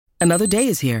Another day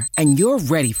is here, and you're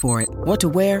ready for it. What to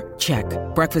wear? Check.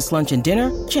 Breakfast, lunch, and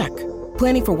dinner? Check.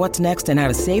 Planning for what's next and how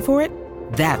to save for it?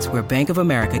 That's where Bank of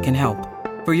America can help.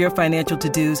 For your financial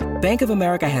to-dos, Bank of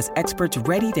America has experts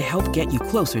ready to help get you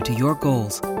closer to your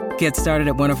goals. Get started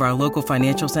at one of our local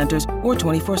financial centers or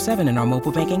 24/7 in our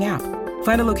mobile banking app.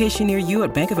 Find a location near you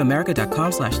at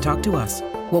bankofamerica.com/talktous.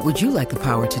 What would you like the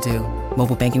power to do?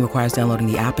 Mobile banking requires downloading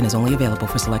the app and is only available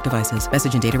for select devices.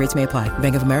 Message and data rates may apply.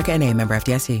 Bank of America N.A., member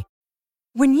FDIC.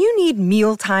 When you need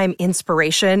mealtime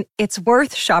inspiration, it's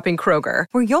worth shopping Kroger,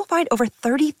 where you'll find over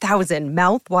 30,000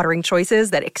 mouth-watering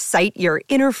choices that excite your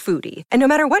inner foodie. And no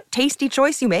matter what tasty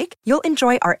choice you make, you'll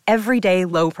enjoy our everyday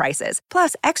low prices,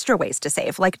 plus extra ways to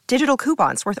save, like digital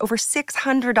coupons worth over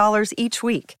 $600 each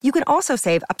week. You can also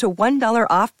save up to $1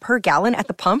 off per gallon at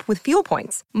the pump with fuel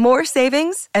points. More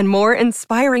savings and more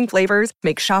inspiring flavors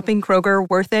make shopping Kroger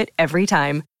worth it every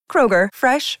time. Kroger,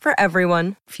 fresh for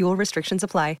everyone. Fuel restrictions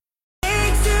apply.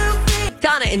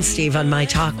 Donna and Steve on My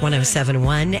Talk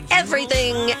 107.1.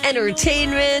 Everything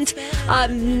entertainment.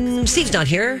 Steve's not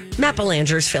here. Matt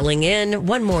Belanger's filling in.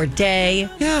 One more day.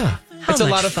 Yeah. How it's a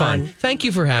much lot of fun. Thank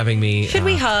you for having me. Should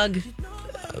we hug?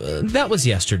 That was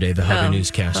yesterday, the Hug a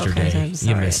Newscaster okay, Day. I'm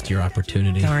sorry. You missed your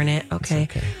opportunity. Darn it. Okay.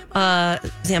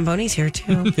 Zamboni's here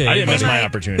too. I didn't miss my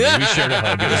opportunity. We shared a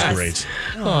hug. It was great.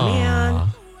 Oh, man. I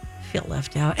feel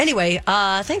left out. Anyway,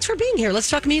 thanks for being here. Let's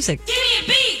talk music. Give me a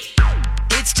beat!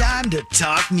 It's time to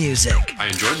talk music. I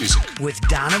enjoy music. With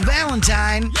Donna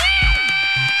Valentine.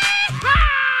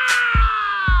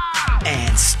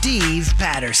 And Steve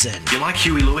Patterson. You like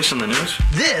Huey Lewis on the news?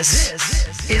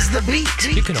 This is The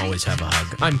Beat. You can always have a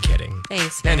hug. I'm kidding.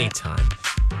 Thanks, Matt. Anytime.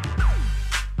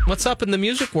 What's up in the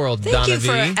music world, Thank Donna you V?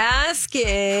 for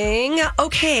asking.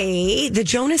 Okay, the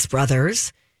Jonas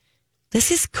Brothers.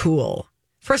 This is cool.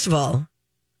 First of all,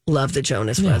 love the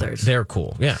Jonas Brothers. They're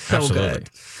cool. Yeah, so absolutely. good.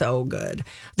 So good.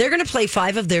 They're going to play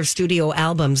 5 of their studio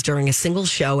albums during a single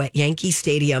show at Yankee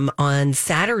Stadium on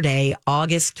Saturday,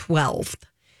 August 12th.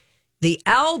 The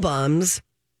albums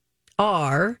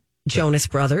are Jonas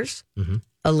Brothers,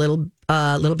 a little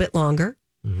bit longer,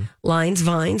 Lines,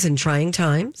 Vines, and Trying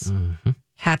Times,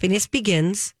 Happiness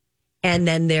Begins, and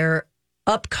then their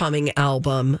upcoming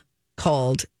album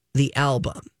called The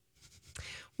Album.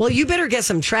 Well, you better get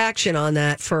some traction on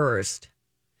that first.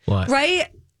 What? Right?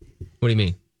 What do you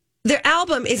mean? Their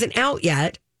album isn't out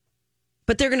yet,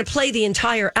 but they're going to play the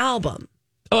entire album.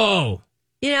 Oh.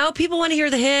 You know, people want to hear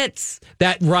the hits.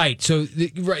 Right. So,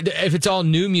 if it's all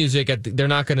new music, they're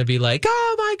not going to be like,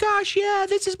 oh my gosh, yeah,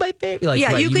 this is my favorite. Like,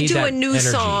 yeah, right, you could need do that a new energy.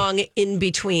 song in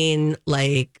between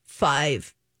like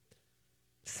 5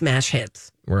 smash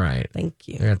hits. Right. Thank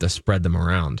you. They have to spread them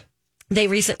around. They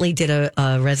recently did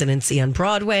a residency on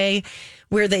Broadway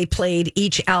where they played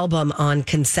each album on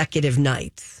consecutive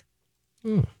nights.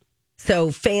 So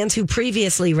fans who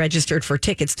previously registered for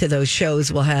tickets to those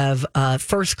shows will have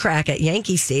first crack at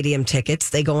Yankee Stadium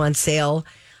tickets. They go on sale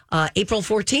April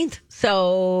 14th.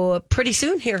 So pretty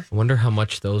soon here. I wonder how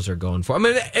much those are going for. I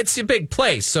mean, it's a big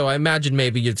place, so I imagine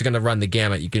maybe it's going to run the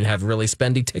gamut. You can have really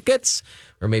spendy tickets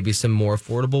or maybe some more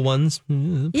affordable ones.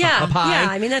 Yeah, up high, yeah.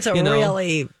 I mean, that's a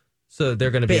really so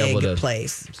they're going to be big able to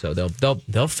place. So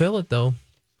they'll fill it though.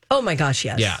 Oh my gosh,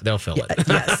 yes. Yeah, they'll fill it.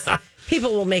 Yes.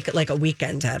 People will make it like a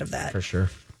weekend out of that. For sure.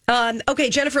 Okay,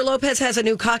 Jennifer Lopez has a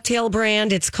new cocktail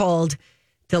brand. It's called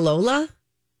DeLola.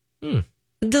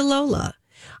 DeLola.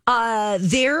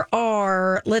 There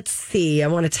are, let's see, I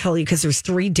want to tell you because there's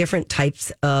 3 different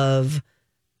types of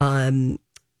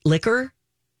liquor.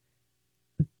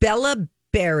 Bella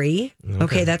Berry.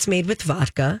 Okay, that's made with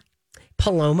vodka.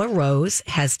 Paloma Rose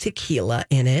has tequila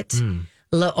in it.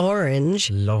 La Orange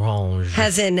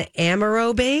has an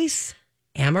Amaro base.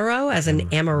 Amaro as an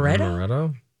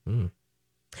amaretto.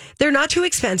 They're not too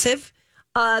expensive.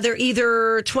 They're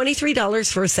either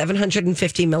 $23 for a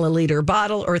 750 milliliter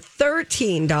bottle or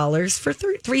 $13 for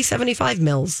 375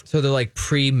 mils. So they're like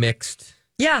pre-mixed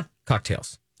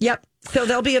cocktails. Yep. So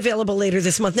they'll be available later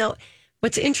this month. Now,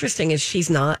 what's interesting is she's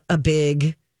not a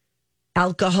big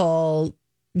alcohol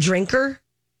drinker.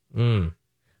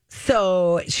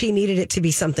 So she needed it to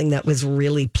be something that was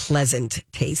really pleasant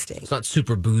tasting. It's not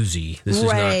super boozy. This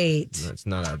is it's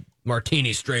not a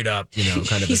martini straight up,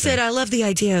 kind of. She said, I love the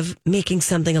idea of making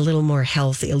something a little more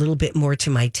healthy, a little bit more to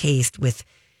my taste with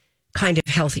kind of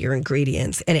healthier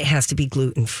ingredients, and it has to be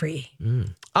gluten-free.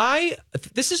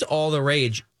 This is all the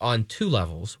rage on 2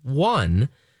 levels. One,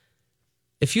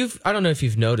 I don't know if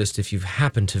you've noticed, if you've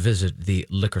happened to visit the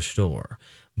liquor store,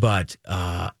 but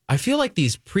I feel like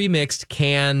these pre-mixed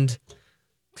canned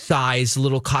size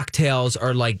little cocktails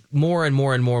are like more and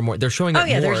more and more and more. They're showing up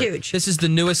more. they're huge. This is the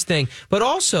newest thing. But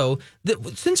also,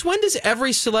 since when does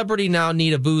every celebrity now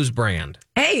need a booze brand?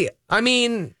 Hey, I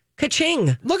mean,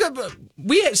 ka-ching. look up.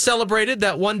 We celebrated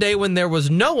that one day when there was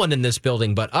no one in this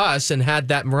building but us and had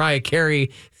that Mariah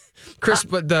Carey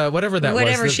whatever that was.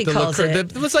 Whatever she calls it.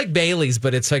 It was like Bailey's,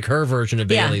 but it's like her version of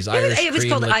Bailey's. Irish it was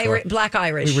cream called liqueur. Black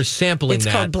Irish. We were sampling it's that.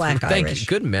 It's called Black Thank Irish. you.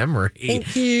 Good memory.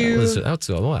 Thank you. That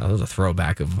was a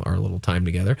throwback of our little time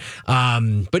together.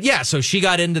 But yeah, so she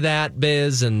got into that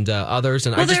biz and others.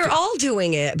 And they're all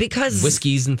doing it because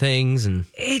whiskeys and things, and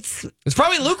it's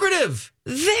probably lucrative.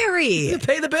 Very. You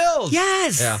pay the bills.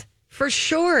 Yes. Yeah. For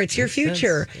sure. It's your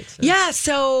future. Makes sense. Yeah.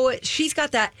 So she's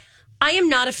got that. I am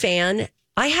not a fan.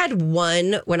 I had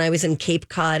one when I was in Cape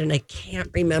Cod and I can't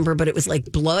remember, but it was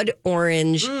like blood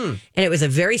orange and it was a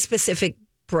very specific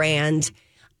brand.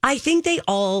 I think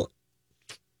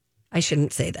I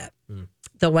shouldn't say that.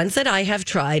 The ones that I have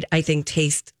tried, I think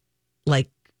taste like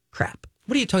crap.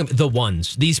 What are you talking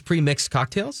about? These pre-mixed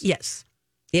cocktails? Yes.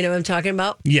 You know what I'm talking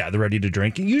about? Yeah, the ready to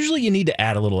drink. Usually you need to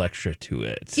add a little extra to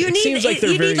it. You seems like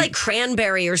they're need like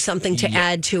cranberry or something to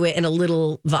add to it and a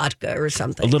little vodka or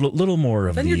something. a little more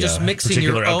of Then the you're just mixing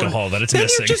particular your own alcohol that it's then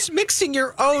missing. you're just mixing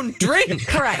your own drink.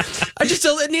 Correct.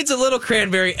 It needs a little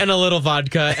cranberry and a little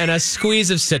vodka and a squeeze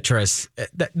of citrus.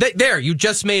 There, you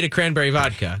just made a cranberry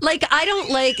vodka. Like I don't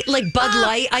like Bud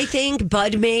Light. I think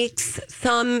Bud makes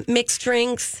some mixed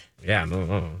drinks. Yeah,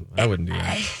 no, I wouldn't do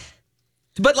that.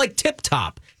 But like Tip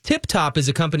Top. Tip Top is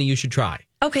a company you should try.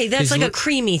 Okay, that's like a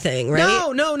creamy thing,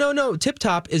 right? No. Tip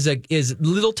Top is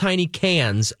little tiny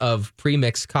cans of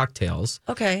pre-mixed cocktails.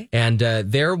 Okay. And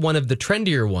they're one of the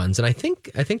trendier ones. And I think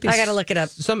I got to look it up.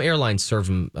 Some airlines serve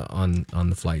them on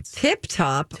the flights. Tip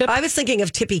Top? I was thinking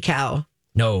of Tippy Cow.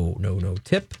 No.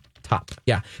 Tip Top.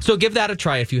 Yeah. So give that a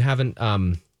try if you haven't.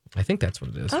 I think that's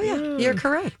what it is. Oh, yeah. You're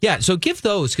correct. Yeah. So give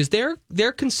those because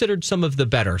they're considered some of the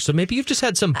better. So maybe you've just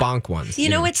had some bonk ones. You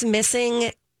know what's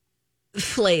missing?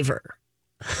 Flavor.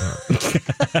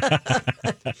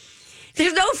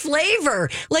 There's no flavor.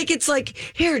 Like it's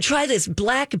like, here, try this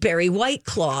blackberry White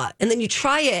Claw. And then you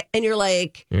try it and you're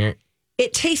like,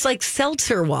 it tastes like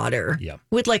seltzer water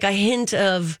with like a hint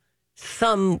of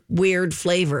some weird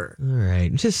flavor. All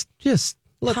right. Just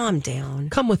calm down.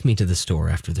 Come with me to the store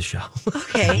after the show.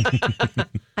 Okay.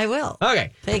 I will.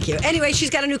 Okay. Thank you. Anyway, she's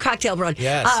got a new cocktail brand.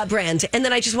 Yes. Brand. And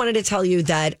then I just wanted to tell you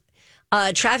that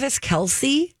Travis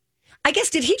Kelce, I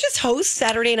guess, did he just host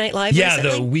Saturday Night Live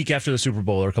recently? The week after the Super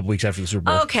Bowl or a couple weeks after the Super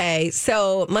Bowl. Okay,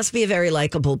 so must be a very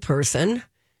likable person.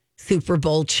 Super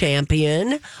Bowl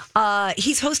champion.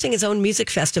 He's hosting his own music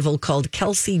festival called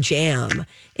Kelce Jam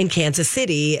in Kansas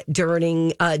City during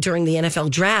the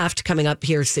NFL draft coming up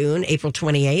here soon, April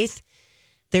 28th.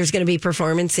 There's going to be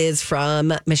performances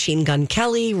from Machine Gun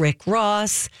Kelly, Rick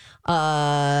Ross,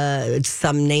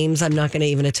 some names I'm not going to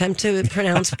even attempt to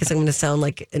pronounce because I'm going to sound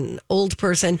like an old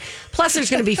person. Plus, there's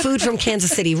going to be food from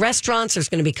Kansas City restaurants. There's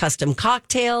going to be custom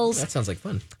cocktails. That sounds like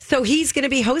fun. So he's going to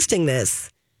be hosting this.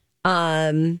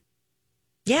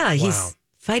 He's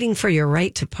fighting for your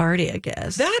right to party, I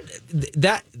guess.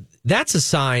 That's a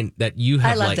sign that you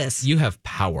have. I love this. You have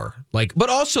power, but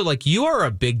also you are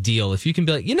a big deal if you can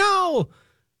be like,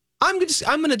 I'm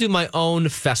going to do my own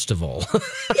festival. Yeah,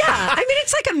 I mean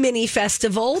it's like a mini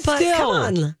festival, but Still, come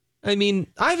on. I mean,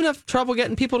 I have enough trouble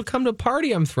getting people to come to a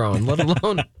party I'm throwing, let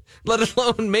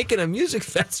alone making a music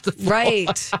festival.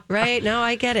 Right. No,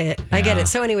 I get it. I get it.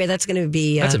 So anyway, that's going to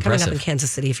be coming up in Kansas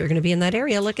City. If you're going to be in that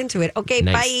area, look into it. Okay,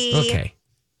 nice. Bye. Okay.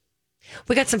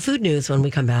 We got some food news when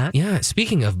we come back. Yeah,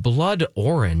 speaking of blood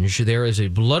orange, there is a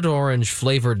blood orange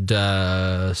flavored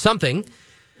something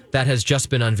that has just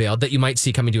been unveiled that you might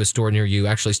see coming to a store near you.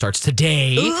 Actually starts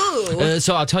today.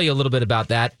 So I'll tell you a little bit about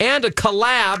that. And a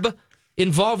collab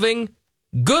involving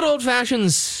good old-fashioned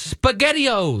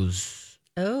SpaghettiOs.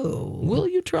 Oh. Will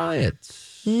you try it?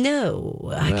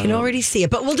 No, I can already see it,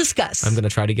 but we'll discuss. I'm going to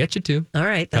try to get you to. All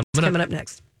right, that's coming up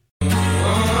next.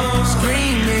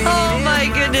 Oh, my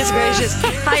goodness gracious.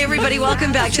 Hi, everybody.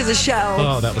 Welcome back to the show.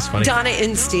 Oh, that was funny. Donna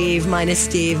and Steve, minus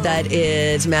Steve. That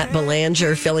is Matt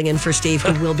Belanger filling in for Steve,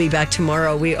 who will be back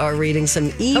tomorrow. We are reading some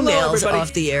emails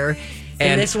off the air,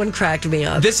 and this one cracked me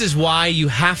up. This is why you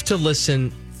have to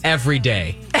listen every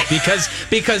day.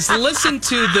 Because listen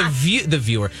to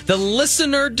the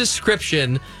listener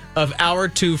description of hour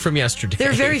 2 from yesterday.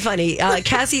 They're very funny.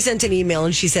 Cassie sent an email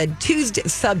and she said, Tuesday,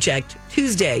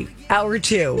 hour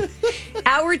 2.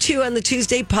 Hour 2 on the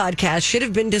Tuesday podcast should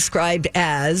have been described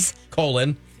as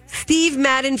Steve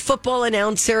Madden, football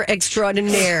announcer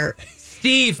extraordinaire.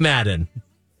 Steve Madden.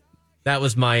 That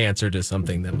was my answer to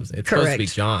something that was. It's supposed to be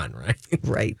John, right?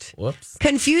 Right. Whoops.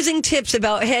 Confusing tips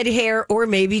about head hair or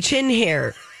maybe chin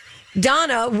hair.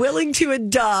 Donna, willing to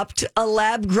adopt a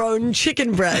lab-grown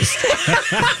chicken breast.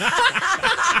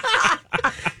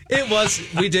 It was.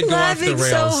 We did go off the Laughing rails.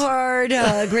 so hard.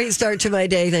 Great start to my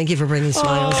day. Thank you for bringing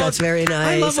smiles. That's very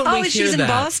nice. I love when we she's hear in that.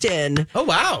 Boston. Oh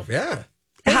wow! Yeah.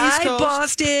 Hey, East Hi, Coast.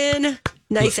 Boston.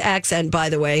 Nice accent, by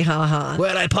the way. Ha ha.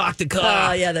 Where'd I park the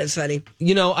car? Oh, yeah, that's funny.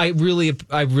 You know, I really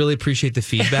appreciate the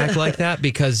feedback like that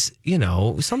because, you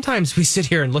know, sometimes we sit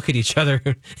here and look at each other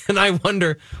and I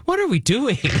wonder, what are we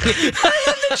doing?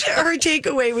 Her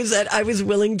takeaway was that I was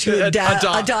willing to adopt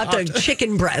a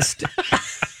chicken breast.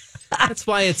 That's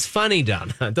why it's funny,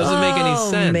 Donna. It doesn't make any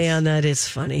sense. Oh, man, that is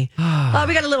funny. We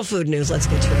got a little food news. Let's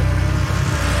get to it.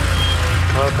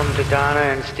 Welcome to Donna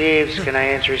and Steve's. Can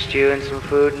I interest you in some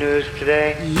food news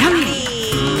today?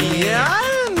 Yeah,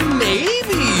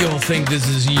 maybe you'll think this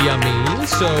is yummy.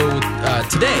 So,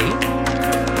 today,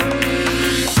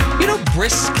 you know,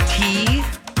 brisk tea?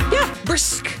 Yeah,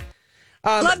 brisk.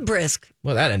 Love brisk.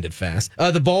 Well, that ended fast.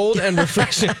 The bold and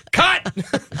refreshing cut.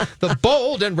 The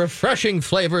bold and refreshing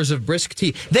flavors of brisk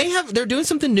tea. They're doing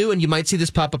something new, and you might see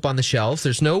this pop up on the shelves.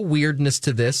 There's no weirdness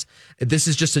to this. This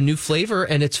is just a new flavor,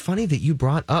 and it's funny that you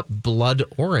brought up blood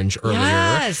orange earlier.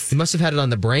 Yes. You must have had it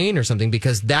on the brain or something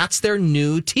because that's their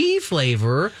new tea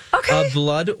flavor. Okay.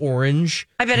 Blood orange.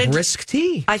 I bet brisk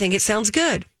tea. I think it sounds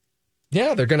good.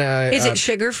 Yeah, they're gonna. Is it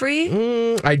sugar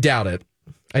free? I doubt it.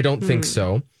 I don't think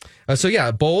so.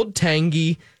 Bold,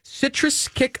 tangy, citrus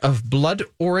kick of blood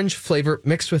orange flavor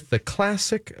mixed with the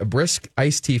classic brisk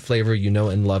iced tea flavor you know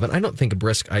and love. And I don't think a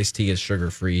brisk iced tea is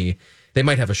sugar-free. They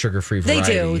might have a sugar-free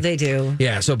variety. They do.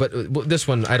 Yeah, but this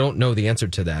one, I don't know the answer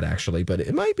to that, actually, but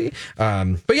it might be.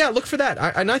 But yeah, look for that.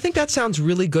 I think that sounds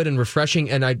really good and refreshing,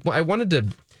 and I wanted to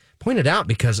point it out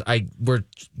because we're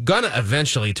going to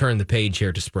eventually turn the page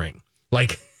here to spring.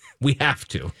 Like, we have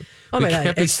to. Oh my we God,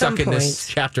 can't be at some stuck in this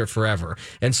point. chapter forever.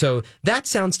 And so that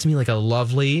sounds to me like a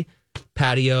lovely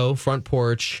patio, front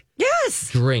porch Yes.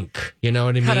 drink. You know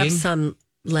what I mean? Cut up some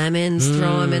lemons,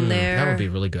 throw them in there. That would be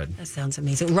really good. That sounds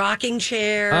amazing. Rocking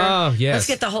chair. Oh, yes. Let's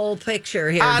get the whole picture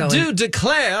here I going. do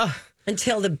declare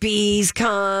Until the bees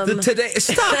come. today.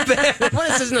 Stop it. Well,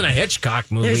 this isn't a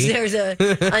Hitchcock movie. There's a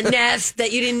nest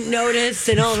that you didn't notice,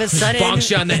 and all of a sudden,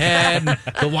 Bonks you on the head.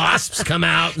 The wasps come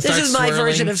out and this start is my swirling.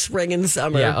 version of spring and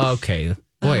summer. Yeah, okay.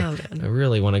 Boy, Oh, God. I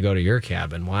really want to go to your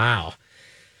cabin. Wow.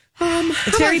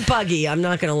 It's very buggy. I'm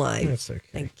not going to lie. That's okay.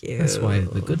 Thank you. That's why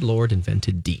the good Lord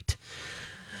invented DEET.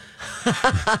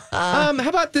 How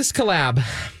about this collab?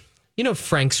 You know,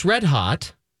 Frank's Red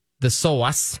Hot, the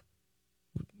sauce.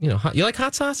 You know, you like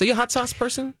hot sauce? Are you a hot sauce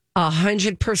person?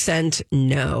 100%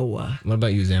 no. What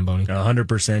about you, Zamboni?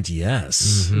 100%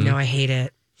 yes. No, I hate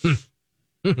it. Okay,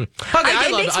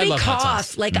 It makes me hot cough.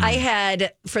 sauce. Like I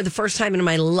had, for the first time in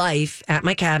my life, at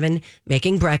my cabin,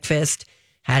 making breakfast,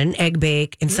 had an egg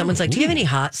bake, and someone's like, do you have any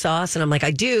hot sauce? And I'm like,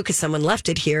 I do, because someone left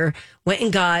it here. Went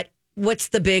and got, what's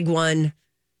the big one?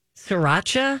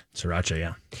 Sriracha? Sriracha,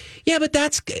 yeah. Yeah, but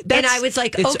that's And I was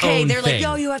like, its okay. own They're like, thing.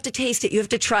 yo, you have to taste it. You have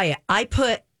to try it. I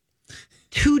put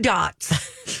 2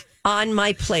 dots on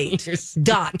my plate.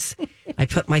 Dots. I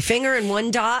put my finger in one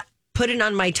dot, put it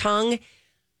on my tongue,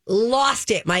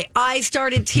 lost it. My eyes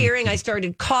started tearing. I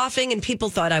started coughing, and people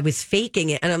thought I was faking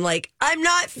it. And I'm like, I'm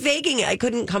not faking it. I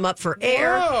couldn't come up for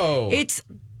air. Whoa. It's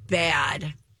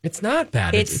bad. It's not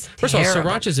bad. It's first of all, terrible.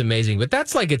 sriracha is amazing, but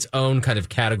that's like its own kind of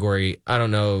category. I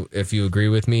don't know if you agree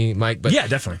with me, Mike, but Yeah,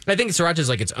 definitely. I think sriracha is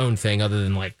like its own thing, other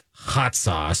than like hot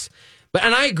sauce.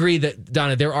 And I agree that,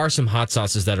 Donna, there are some hot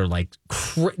sauces that are like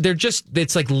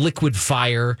it's like liquid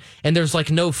fire, and there's like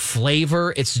no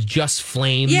flavor. It's just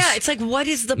flames. Yeah, it's like, what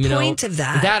is the You know, point of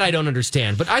that? That I don't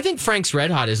understand. But I think Frank's Red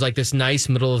Hot is like this nice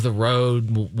middle of the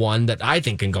road one that I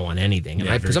think can go on anything. And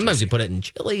Yeah, very sometimes tasty. you put it in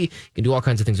chili, you can do all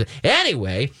kinds of things.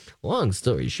 Anyway, long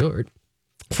story short,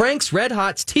 Frank's Red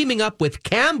Hot's teaming up with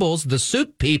Campbell's, the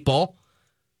soup people,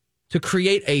 to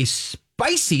create a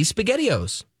spicy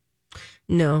SpaghettiOs.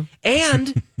 No.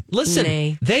 And listen,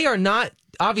 Nay. they are not,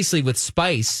 obviously with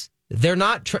spice, they're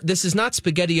not, this is not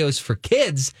SpaghettiOs for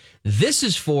kids. This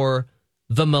is for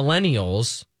the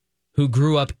millennials who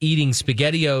grew up eating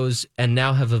SpaghettiOs and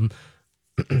now have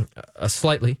a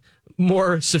slightly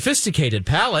more sophisticated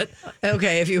palate.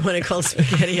 Okay, if you want to call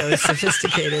SpaghettiOs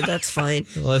sophisticated, that's fine.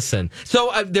 Listen.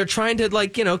 So they're trying to,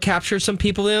 like, you know, capture some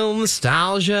people in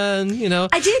nostalgia and, you know.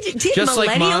 Did just like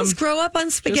millennials Mom. grow up on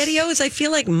SpaghettiOs? I feel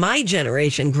like my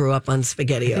generation grew up on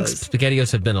SpaghettiOs.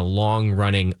 SpaghettiOs have been a long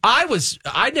running. I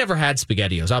never had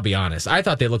SpaghettiOs, I'll be honest. I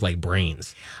thought they looked like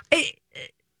brains.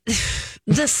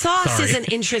 The The sauce is an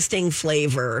interesting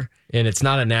flavor. And it's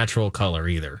not a natural color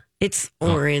either. It's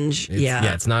orange.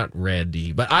 Yeah, it's not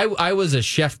reddy. But I was a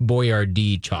Chef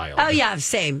Boyardee child. Oh, yeah,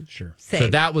 same. Sure. Same. So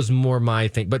that was more my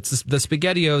thing. But the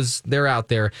SpaghettiOs, they're out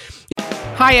there.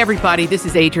 Hi, everybody. This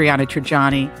is Adriana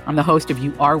Trajani. I'm the host of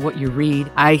You Are What You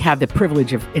Read. I have the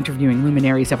privilege of interviewing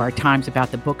luminaries of our times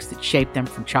about the books that shaped them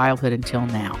from childhood until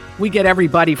now. We get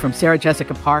everybody from Sarah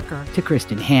Jessica Parker to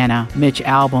Kristen Hanna, Mitch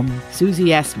Albom, Susie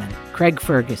Essman, Craig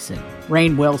Ferguson,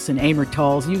 Rainn Wilson, Amor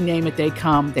Tolls, you name it, they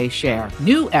come, they share.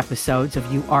 New episodes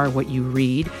of You Are What You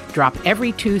Read drop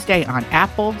every Tuesday on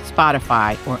Apple,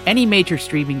 Spotify, or any major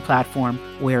streaming platform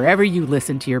wherever you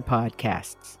listen to your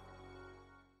podcasts.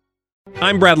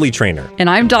 I'm Bradley Trainer. And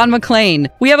I'm Don McClain.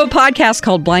 We have a podcast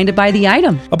called Blinded by the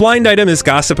Item. A blind item is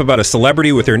gossip about a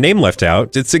celebrity with their name left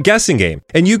out. It's a guessing game,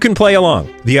 and you can play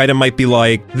along. The item might be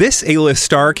like, this A-list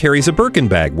star carries a Birkin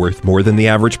bag worth more than the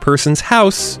average person's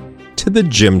house to the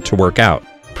gym to work out.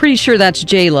 Pretty sure that's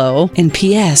J-Lo. And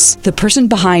P.S. the person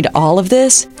behind all of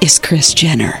this is Kris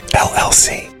Jenner,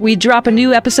 LLC. We drop a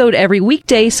new episode every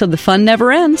weekday so the fun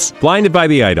never ends. Blinded by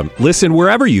the Item. Listen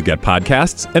wherever you get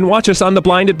podcasts and watch us on the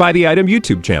Blinded by the Item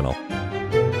YouTube channel.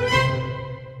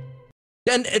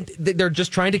 And they're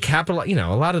just trying to capitalize. You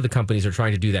know, a lot of the companies are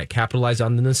trying to do that, capitalize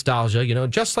on the nostalgia, you know,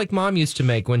 just like Mom used to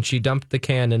make when she dumped the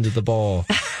can into the bowl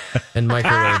and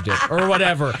microwaved it or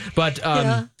whatever. But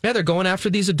yeah, they're going after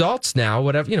these adults now,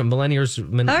 whatever, you know, millennials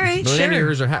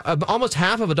are almost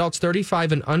half of adults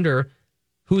 35 and under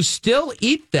who still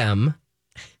eat them.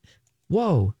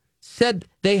 Whoa. Said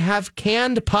they have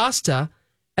canned pasta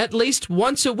at least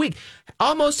once a week.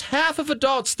 Almost half of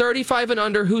adults 35 and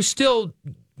under who still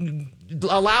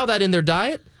allow that in their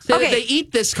diet. Say that they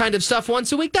eat this kind of stuff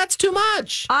once a week. That's too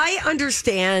much. I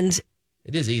understand.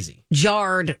 It is easy.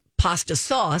 Jarred pasta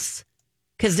sauce,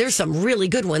 because there's some really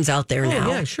good ones out there now.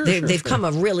 Yeah, sure. They've come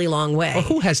a really long way. Well,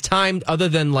 who has time other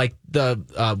than like the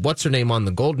what's her name on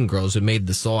the Golden Girls who made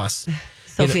the sauce?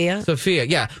 Sophia? You know, Sophia,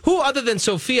 yeah. Who other than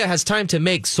Sophia has time to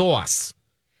make sauce?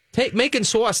 Making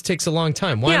sauce takes a long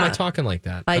time. Why am I talking like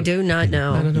that? I do not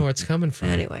know. I don't know where it's coming from.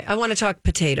 Anyway, I want to talk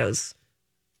potatoes.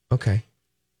 Okay.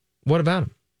 What about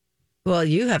them? Well,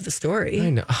 you have the story. I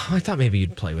know. Oh, I thought maybe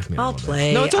you'd play with me. I'll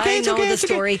play. No, it's okay. I know the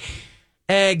story.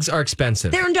 Eggs are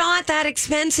expensive. They're not that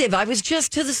expensive. I was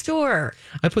just to the store.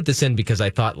 I put this in because I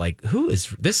thought, like,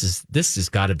 this has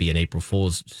got to be an April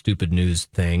Fool's stupid news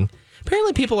thing.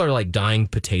 Apparently people are like dyeing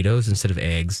potatoes instead of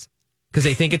eggs because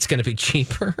they think it's going to be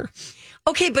cheaper.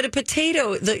 Okay, but a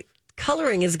potato, the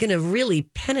coloring is going to really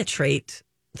penetrate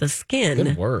the skin.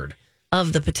 Good word.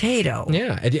 Of the potato.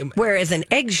 Yeah. Whereas an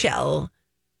eggshell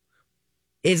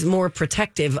is more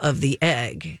protective of the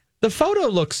egg. The photo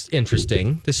looks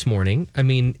interesting this morning. I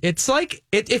mean, it's like,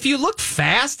 if you look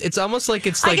fast, it's almost like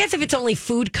it's like... I guess if it's only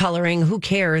food coloring, who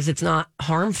cares? It's not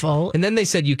harmful. And then they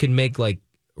said you can make like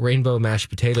rainbow mashed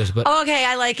potatoes, but... Okay,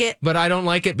 I like it. But I don't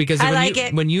like it because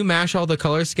when you mash all the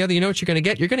colors together, you know what you're going to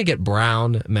get? You're going to get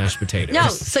brown mashed potatoes. No,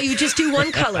 so you just do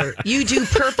one color. You do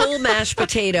purple mashed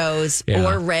potatoes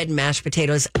or red mashed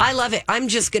potatoes. I love it. I'm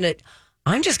just gonna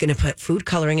put food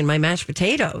coloring in my mashed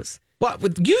potatoes. Well,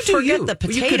 you do. Forget the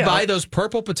potato. You could buy those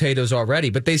purple potatoes already,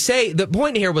 but they say the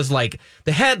point here was like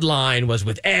the headline was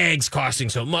with eggs costing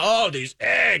so much. Oh, these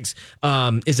eggs!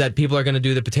 Is that people are going to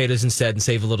do the potatoes instead and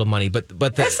save a little money? But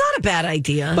that's not a bad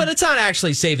idea. But it's not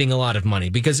actually saving a lot of money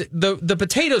because the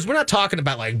potatoes. We're not talking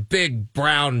about like big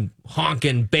brown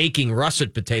honking baking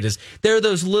russet potatoes. They're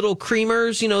those little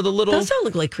creamers. You know, the little. Those don't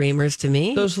look like creamers to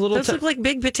me. Those look like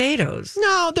big potatoes.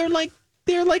 No, they're like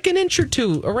an inch or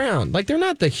two around. Like they're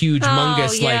not the huge,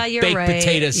 humongous, baked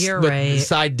potatoes with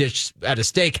side dish at a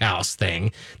steakhouse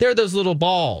thing. They're those little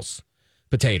balls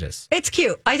potatoes. It's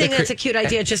cute. I think that's a cute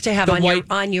idea just to have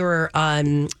on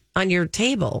your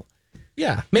table.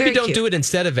 Yeah, maybe don't do it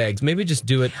instead of eggs. Maybe just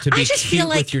do it to be cute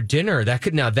with your dinner.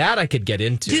 That I could get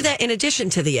into. Do that in addition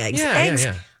to the eggs. Yeah, eggs.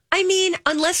 Yeah. I mean,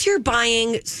 unless you're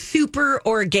buying super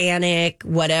organic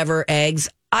whatever eggs,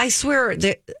 I swear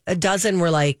a dozen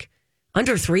were like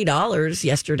under $3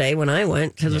 yesterday when I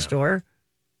went to the store.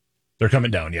 They're coming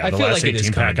down, yeah. The last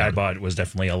 18-pack I bought was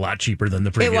definitely a lot cheaper than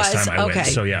the previous time I went.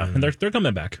 So, yeah, and they're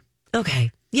coming back.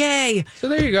 Okay. Yay. So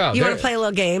there you go. You want to play a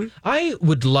little game? I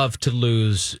would love to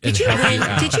lose. Did you win?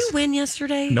 Did you win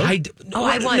yesterday? No.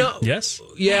 I won. No. Yes.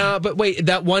 Yeah, but wait,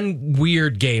 that one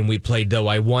weird game we played, though,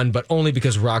 I won, but only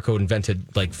because Rocco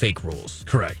invented, like, fake rules.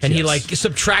 Correct. And he, like,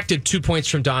 subtracted 2 points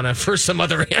from Donna for some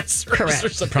other answer.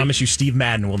 Correct. I promise you, Steve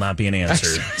Madden will not be an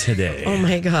answer today. Oh,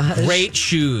 my gosh. Great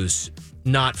shoes,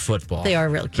 not football. They are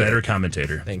real cute. Better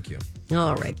commentator. Thank you.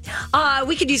 All right.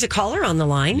 We could use a caller on the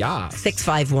line. Yeah.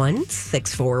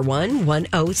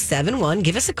 651-641-1071.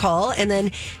 Give us a call and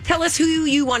then tell us who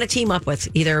you want to team up with,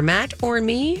 either Matt or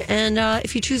me. And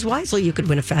if you choose wisely, you could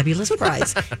win a fabulous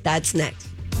prize. That's next.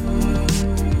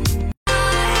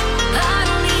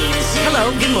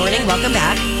 Hello. Good morning. Welcome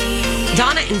back.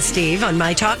 Donna and Steve on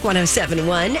My Talk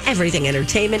 107.1, Everything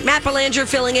Entertainment. Matt Belanger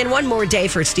filling in one more day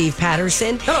for Steve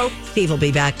Patterson. Hello. Steve will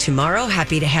be back tomorrow.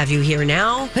 Happy to have you here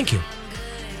now. Thank you.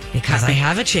 Because I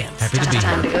have a chance. Happy to be here.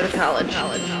 Time to go to college.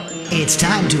 It's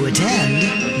time to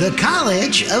attend the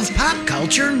College of Pop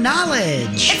Culture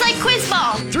Knowledge. It's like quiz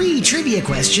ball. 3 trivia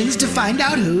questions to find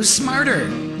out who's smarter.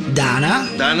 Donna?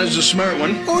 Donna's a smart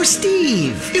one. Or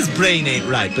Steve? His brain ain't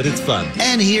right, but it's fun.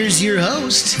 And here's your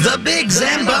host, the Big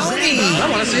Zamboni. I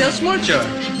want to see how smart you are.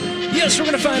 Yes, we're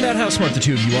going to find out how smart the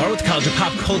two of you are with the College of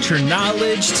Pop Culture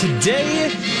Knowledge.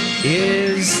 Today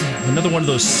is another one of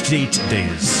those state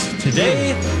days.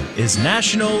 Today is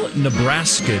National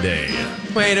Nebraska Day.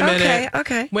 Wait a minute.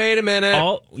 Okay. Wait a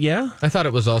minute. Yeah? I thought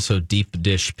it was also Deep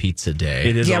Dish Pizza Day.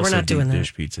 It is Yeah, also we're not doing Deep that.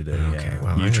 Dish Pizza Day. Okay, Yeah.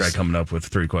 well, you try coming up with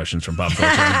 3 questions from pop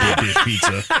culture on Deep Dish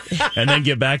Pizza and then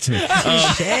get back to me.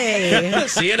 Hey.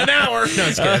 See you in an hour. No,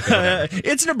 it's good.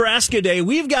 It's Nebraska Day.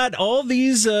 We've got all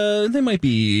these, they might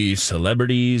be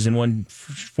celebrities in one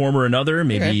form or another,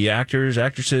 maybe actors,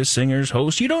 actresses, singers,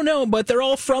 hosts. You don't know, but they're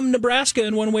all from Nebraska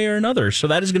in one way or another. So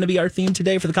that is going to be our theme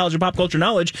today for the College of Pop Culture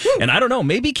Knowledge. Woo. And I don't know,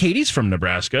 maybe Katie's from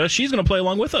Nebraska. She's going to play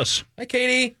along with us. Hi,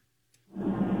 Katie.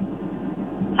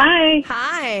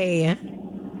 Hi.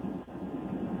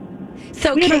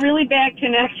 So we had a really bad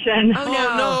connection.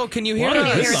 Oh, no. Can you hear Well,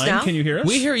 us? this line, can you hear us?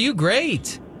 We hear you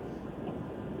great.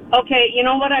 Okay, you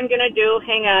know what I'm going to do?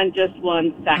 Hang on just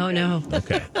 1 second. Oh, no.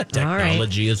 Okay.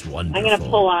 Technology is wonderful. I'm going to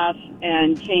pull off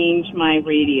and change my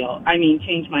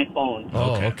change my phone.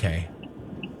 Oh, okay.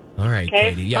 All right, Okay.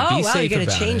 Katie. Yeah, Oh, be wow, safe you're going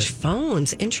to about change it.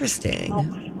 phones. Interesting. Oh,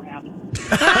 crap.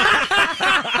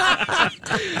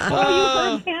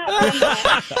 Oh,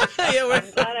 you heard that?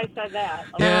 I'm glad I said that.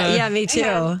 Okay. Yeah, me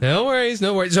too. No worries.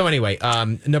 So anyway,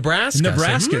 Nebraska.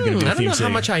 Nebraska gonna be the I don't theme know today. how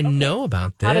much I know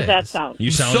about this. How does that sound?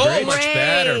 You sound so great. much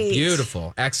better. Great.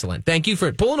 Beautiful. Excellent. Thank you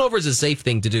for pulling over is a safe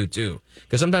thing to do too.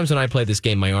 Because sometimes when I play this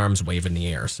game, my arms wave in the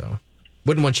air. So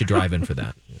wouldn't want you driving for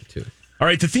that too. All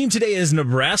right, the theme today is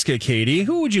Nebraska, Katie.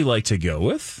 Who would you like to go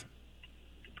with?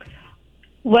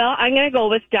 Well, I'm going to go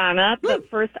with Donna, but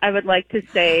first I would like to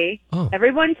say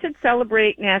everyone should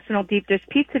celebrate National Deep Dish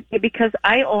Pizza Day because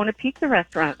I own a pizza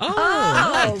restaurant. Oh,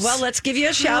 nice. well, let's give you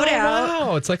a shout out.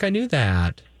 Wow, it's like I knew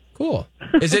that. Cool.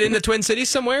 Is it in the Twin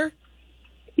Cities somewhere?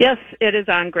 Yes, it is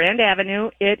on Grand Avenue.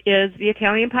 It is the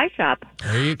Italian Pie Shop.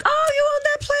 There you go. Oh, you own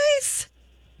that place?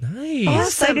 Nice.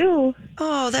 Yes, I do.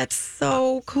 Oh, that's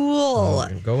so cool.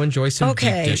 Go enjoy some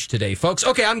deep dish today, folks.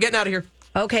 Okay, I'm getting out of here.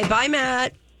 Okay, bye,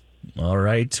 Matt. All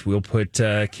right, we'll put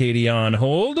Katie on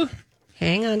hold.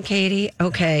 Hang on, Katie.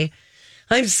 Okay.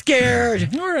 I'm scared.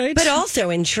 All right. But also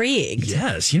intrigued.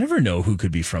 Yes, you never know who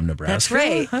could be from Nebraska. That's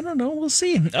right. I don't know. We'll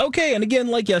see. Okay, and again,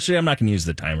 like yesterday, I'm not going to use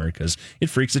the timer because it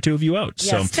freaks the two of you out. Yes,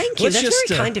 so thank you. let's That's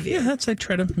very kind of you. Yeah, I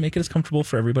try to make it as comfortable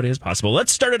for everybody as possible.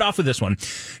 Let's start it off with this one.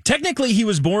 Technically, he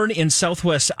was born in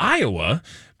southwest Iowa,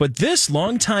 but this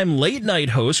longtime late-night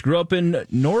host grew up in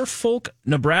Norfolk,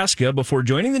 Nebraska. Before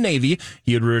joining the Navy,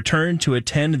 he would return to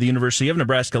attend the University of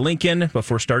Nebraska-Lincoln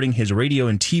before starting his radio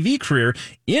and TV career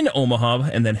in Omaha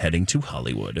and then heading to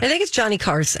Hollywood. I think it's Johnny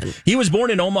Carson. He was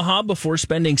born in Omaha before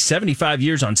spending 75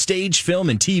 years on stage, film,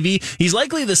 and TV. He's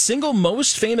likely the single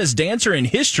most famous dancer in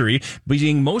history,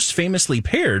 being most famously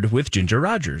paired with Ginger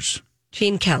Rogers.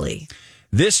 Gene Kelly.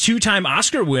 This 2-time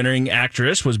Oscar-winning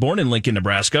actress was born in Lincoln,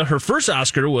 Nebraska. Her first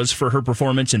Oscar was for her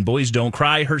performance in Boys Don't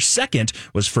Cry. Her second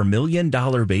was for $1 Million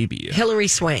Baby. Hilary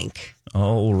Swank.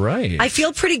 All right. I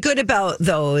feel pretty good about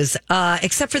those,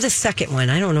 except for the second one.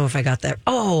 I don't know if I got that.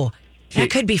 Oh, that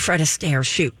could be Fred Astaire.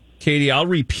 Shoot. Katie, I'll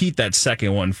repeat that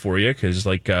second one for you because,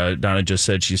 like Donna just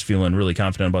said, she's feeling really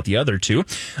confident about the other two.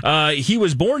 He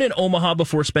was born in Omaha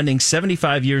before spending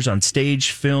 75 years on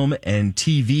stage, film, and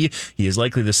TV. He is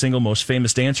likely the single most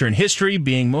famous dancer in history,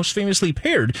 being most famously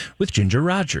paired with Ginger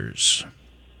Rogers.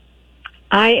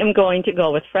 I am going to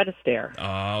go with Fred Astaire.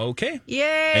 Okay.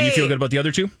 Yay! And you feel good about the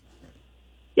other two?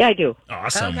 Yeah, I do.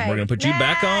 Awesome. Okay. We're going to put you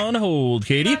back on hold,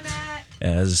 Katie,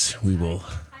 as we will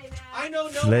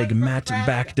flag Matt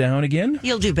back down again.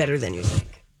 You'll do better than you think.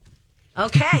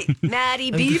 Okay,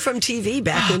 Maddie B from TV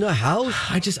back in the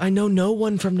house. I know no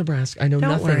one from Nebraska. I know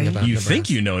nothing about You Nebraska. think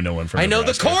you know no one from I know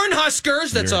Nebraska. the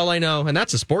Cornhuskers. That's all I know. And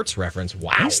that's a sports reference.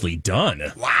 Wow. Nicely done.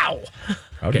 Wow.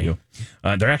 Proud of you.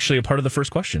 They're actually a part of the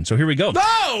first question. So here we go.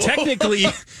 No!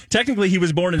 Technically, he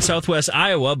was born in Southwest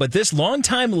Iowa, but this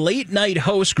longtime late-night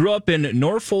host grew up in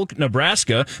Norfolk,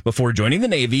 Nebraska. Before joining the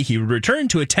Navy, he would return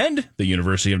to attend the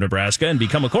University of Nebraska and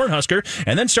become a Cornhusker,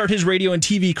 and then start his radio and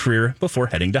TV career before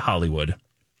heading to Hollywood.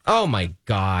 Oh, my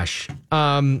gosh.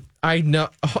 I know.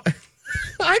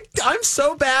 I'm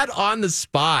so bad on the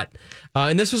spot.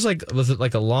 And this was it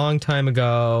a long time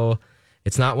ago?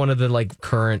 It's not one of the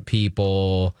current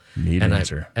people. Need an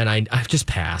answer. I just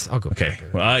pass. I'll go. Okay.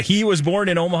 He was born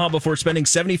in Omaha before spending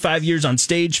 75 years on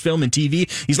stage, film, and TV.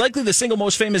 He's likely the single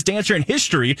most famous dancer in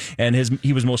history, and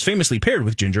he was most famously paired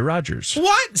with Ginger Rogers.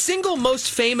 What? Single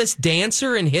most famous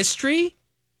dancer in history?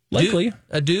 Likely.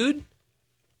 A dude?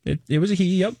 It was a he,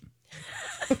 yep.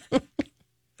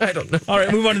 I don't know. All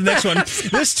right, move on to the next one.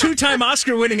 This two-time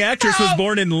Oscar-winning actress was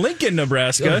born in Lincoln,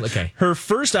 Nebraska. Oh, okay. Her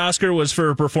first Oscar was for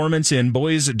her performance in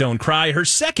Boys Don't Cry. Her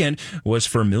second was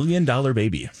for $1 Million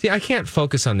Baby. See, I can't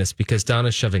focus on this because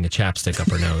Donna's shoving a chapstick up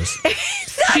her nose.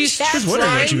 She's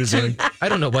wondering what she was doing. I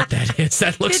don't know what that is.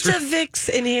 That looks. It's a Vicks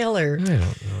inhaler. I don't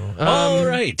know. All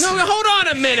right. No, hold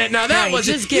on a minute. Now that Right, was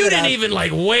just it. give You it didn't up.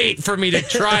 even wait for me to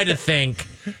try to think.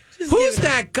 Who's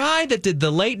that guy that did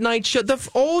the late night show?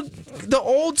 The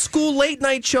old school late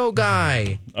night show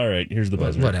guy. All right, here's the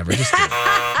buzzer. Whatever. Just do it.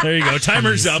 There you go.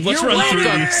 Timer's up. Let's You're run through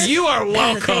welcome. these. You are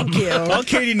welcome. Thank you. All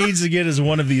Katie needs to get is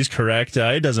one of these correct.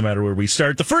 It doesn't matter where we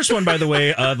start. The first one, by the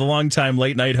way, the longtime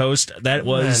late night host, that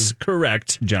was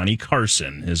correct. Johnny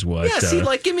Carson is what. Yeah, see,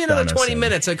 give me another Donna 20 said.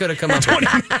 minutes. I could have come up with 20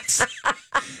 minutes.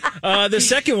 The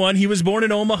second one, he was born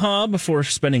in Omaha before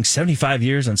spending 75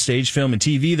 years on stage, film, and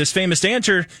TV. This famous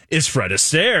dancer is Fred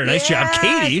Astaire. Nice job,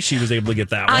 Katie. She was able to get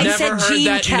that one. I Never said heard Gene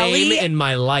that Kelly. name in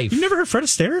my life. You've never heard Fred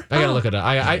Astaire? I gotta look it up.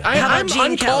 I'm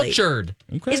Gene Kelly? uncultured.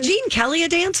 Okay. Is Gene Kelly a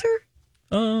dancer?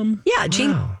 Yeah,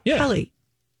 Gene Kelly.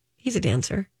 He's a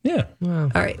dancer. Yeah. Wow.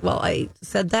 All right. Well, I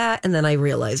said that, and then I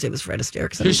realized it was Fred Astaire.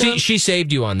 'Cause I'm dumb. She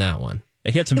saved you on that one.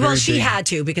 He had some Well, very she big- had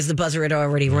to because the buzzer had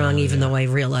already rung, even though I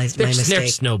realized my mistake.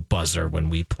 There's no buzzer when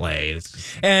we play.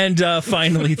 And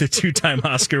finally, the two-time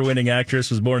Oscar-winning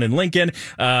actress was born in Lincoln.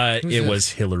 It was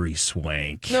Hilary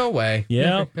Swank. No way.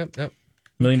 Yeah. Yep. $1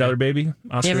 Million Baby.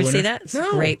 Oscar You ever winner. see that? It's a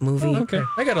No. great movie. Oh, okay.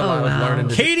 I got a lot of learning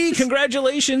to do. Katie,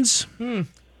 congratulations.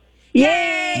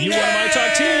 Yay! You won my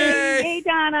talk too. Hey,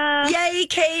 Donna. Yay,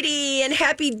 Katie, and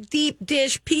happy deep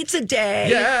dish pizza day.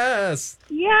 Yes.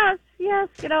 Yes.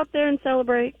 Get out there and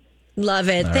celebrate. Love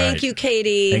it. All Thank right. you,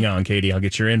 Katie. Hang on, Katie. I'll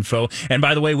get your info. And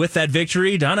by the way, with that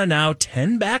victory, Donna now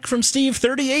 10 back from Steve,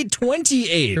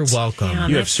 38-28. You're welcome. Yeah.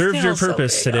 You have That's served your still so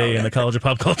purpose big. today in the College of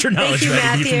Pop Culture Knowledge. you,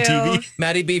 Maddie B from Matthew. TV.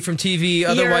 Maddie B from TV,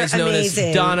 otherwise known amazing.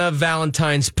 as Donna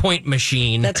Valentine's Point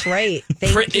Machine. That's right.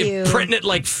 Thank you. Printing it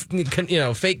like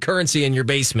fake currency in your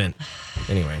basement.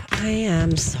 Anyway, I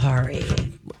am sorry.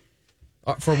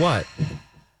 for what?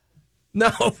 No,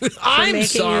 I'm making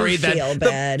sorry you that feel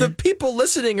bad. the people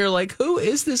listening are like, "Who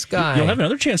is this guy?" You'll have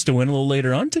another chance to win a little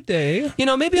later on today.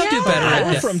 Maybe I'll do better at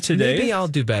that. From today. Maybe I'll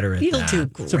do better at You'll that. do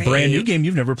great. It's a brand new game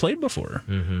you've never played before.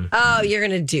 Mm-hmm. Oh, you're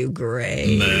going to do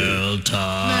great. Mail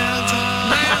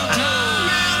time.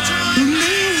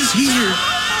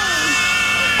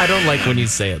 I don't like when you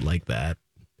say it like that.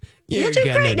 You'll do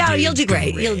great. No, you'll do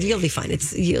great. You'll be fine.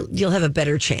 You'll have a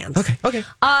better chance. Okay.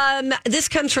 This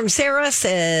comes from Sarah.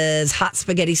 Says hot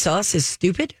spaghetti sauce is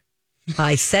stupid.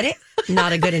 I said it.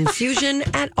 Not a good infusion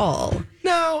at all.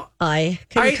 No, I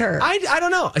concur. I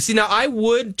don't know. See, now I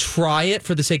would try it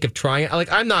for the sake of trying it. Like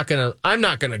I'm not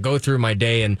gonna go through my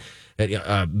day and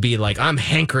be like I'm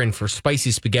hankering for spicy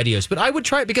SpaghettiOs, but I would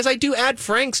try it because I do add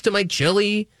Frank's to my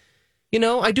chili.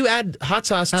 I do add hot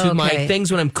sauce to my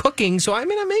things when I'm cooking. So I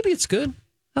mean, maybe it's good.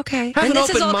 Okay. Have and an this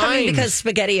is open all coming mind. because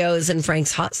SpaghettiOs and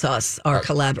Frank's hot sauce are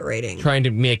collaborating. Trying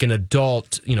to make an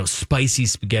adult, spicy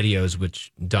SpaghettiOs,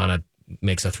 which Donna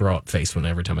makes a throw up face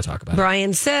every time I talk about it.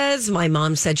 Brian says, my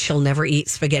mom said she'll never eat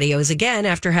SpaghettiOs again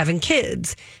after having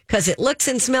kids because it looks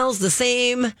and smells the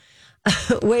same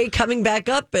way coming back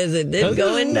up as it did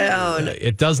going down.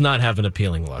 It does not have an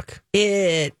appealing look.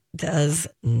 It does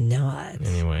not.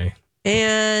 Anyway.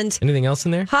 And anything else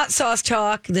in there? Hot sauce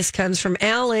talk. This comes from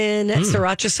Alan.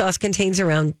 Sriracha sauce contains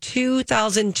around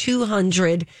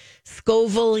 2,200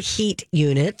 Scoville heat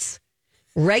units.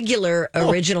 Regular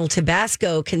original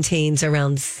Tabasco contains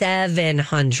around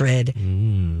 700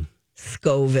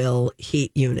 Scoville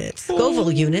heat units.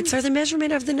 Scoville units are the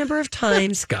measurement of the number of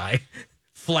times guy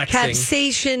flexing.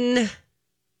 Capsaicin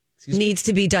needs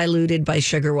to be diluted by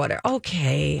sugar water.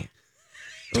 Okay.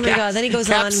 Oh my God. Then he goes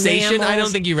on. Capsaicin? Mammals. I don't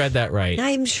think you read that right.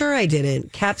 I'm sure I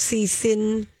didn't.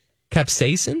 Capsaicin.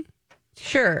 Capsaicin?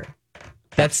 Sure.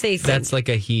 That's like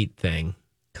a heat thing.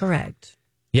 Correct.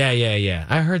 Yeah.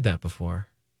 I heard that before.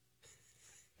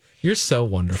 You're so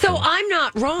wonderful. So I'm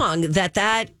not wrong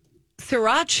that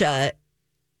sriracha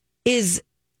is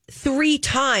 3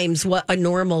 times what a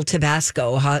normal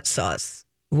Tabasco hot sauce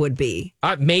would be.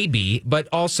 Maybe, but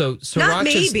also sriracha. Not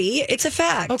maybe, it's a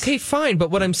fact. Okay, fine. But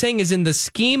what I'm saying is, in the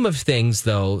scheme of things,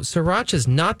 though, sriracha's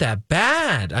not that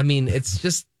bad. I mean,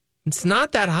 it's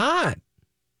not that hot.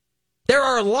 There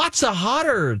are lots of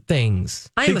hotter things.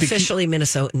 I'm officially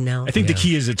Minnesotan now. I think the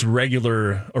key is it's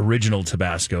regular original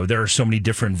Tabasco. There are so many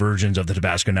different versions of the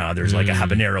Tabasco now. There's like a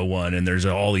habanero one, and there's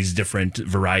all these different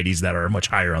varieties that are much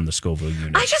higher on the Scoville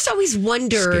unit. I just always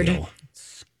wondered,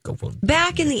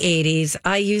 back in the 80s,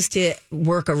 I used to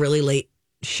work a really late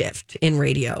shift in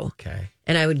radio. Okay.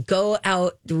 And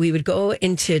we would go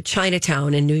into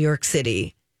Chinatown in New York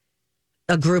City,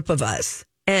 a group of us,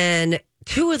 and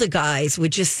 2 of the guys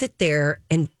would just sit there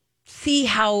and see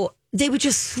how they would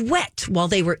just sweat while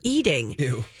they were eating.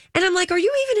 Ew. And I'm like, are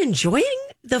you even enjoying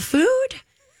the food?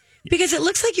 Because it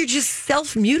looks like you're just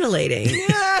self-mutilating.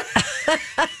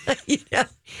 Yeah.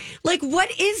 Like,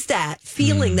 what is that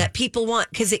feeling that people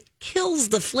want? Because it kills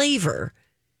the flavor.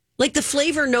 Like, the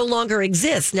flavor no longer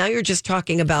exists. Now you're just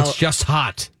talking about... It's just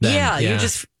hot. Then. Yeah, you're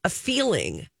just a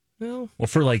feeling. Well,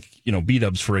 for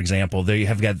B-dubs, for example, they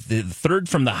have got the third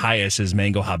from the highest is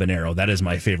mango habanero. That is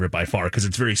my favorite by far because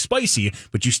it's very spicy,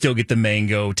 but you still get the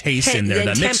mango taste in there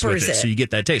that mixed with it. So you get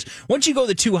that taste. Once you go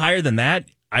the 2 higher than that,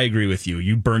 I agree with you.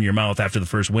 You burn your mouth after the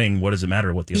first wing. What does it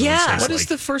matter what the other one tastes like? What is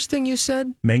the first thing you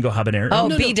said? Mango habanero. Oh,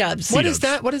 no. B-dubs. What is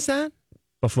that? What is that?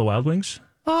 Buffalo Wild Wings.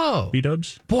 Oh,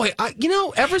 B-dubs. Boy,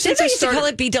 ever since I used started to call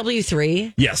it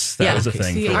BW3. Yes, that was a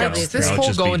thing. See, this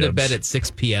whole going to bed at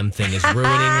 6 p.m. thing is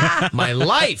ruining my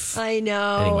life. I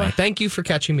know. Anyway, thank you for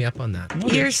catching me up on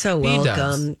that. You're so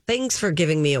welcome. Thanks for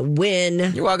giving me a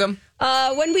win. You're welcome.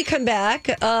 When we come back,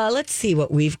 let's see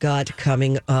what we've got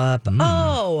coming up.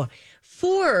 Oh,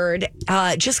 Ford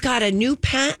just got a new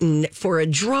patent for a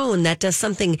drone that does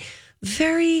something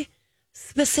very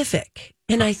specific.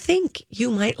 And I think you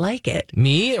might like it.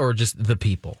 Me or just the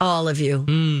people? All of you.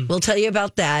 We'll tell you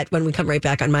about that when we come right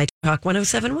back on My Talk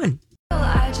 107.1.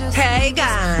 Hey,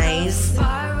 guys.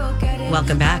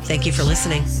 Welcome back. Thank you for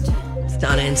listening. It's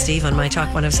Donna and Steve on My Talk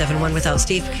 107.1 without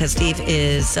Steve because Steve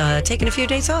is taking a few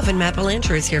days off and Matt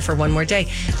Belanger is here for one more day.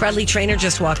 Bradley Traynor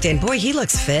just walked in. Boy, he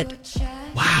looks fit.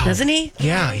 Wow. Doesn't he?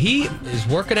 Yeah, he is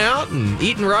working out and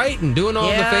eating right and doing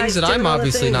all the things that I'm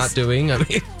obviously not doing. I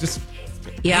mean, just...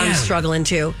 Yeah, I'm struggling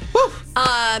too. Woo.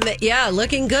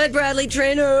 Looking good, Bradley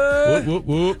Traynor. Whoop, whoop,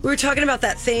 whoop. We were talking about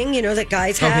that thing, that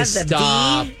guys have,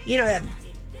 stop. V. That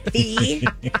V,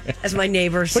 as my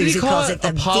neighbor Susie calls it,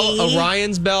 the V.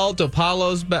 Orion's belt,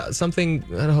 Apollo's belt, something.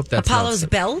 I hope that's Apollo's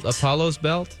belt. Apollo's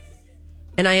belt.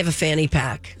 And I have a fanny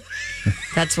pack.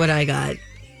 That's what I got.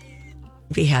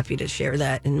 Be happy to share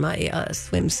that in my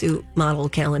swimsuit model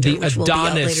calendar, which will be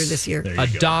out later this year.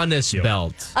 Adonis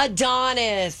belt.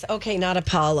 Adonis. Okay, not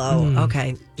Apollo.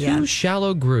 Okay. Yeah. 2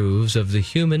 shallow grooves of the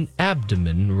human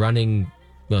abdomen running,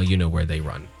 well, you know where they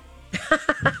run.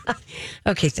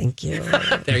 Okay, thank you.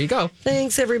 There you go.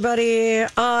 Thanks, everybody.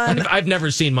 I've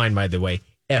never seen mine, by the way,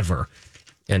 ever.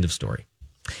 End of story.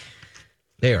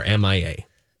 They are MIA.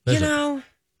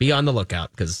 Be on the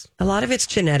lookout because a lot of it's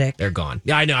genetic. They're gone.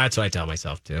 Yeah, I know. That's what I tell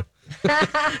myself too. No,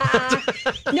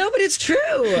 but it's true.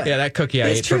 Yeah, that cookie I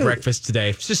ate for breakfast today.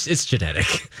 It's genetic.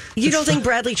 You don't think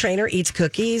Bradley Traynor eats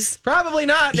cookies? Probably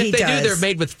not. If they do, they're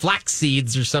made with flax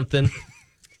seeds or something.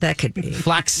 That could be.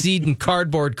 Flaxseed and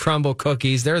cardboard crumble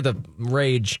cookies. They're the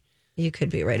rage. You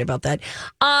could be right about that.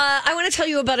 I want to tell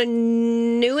you about a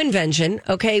new invention.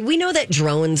 Okay, we know that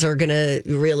drones are going to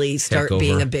really start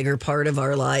being a bigger part of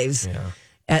our lives. Yeah.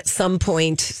 At some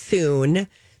point soon.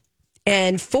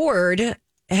 And Ford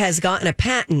has gotten a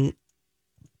patent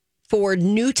for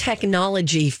new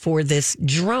technology for this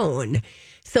drone.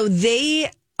 So they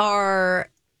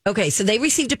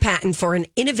received a patent for an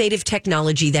innovative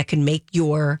technology that can make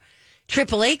your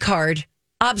AAA card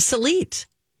obsolete.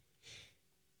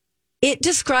 It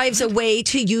describes a way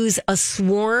to use a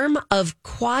swarm of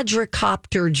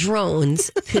quadricopter drones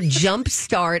to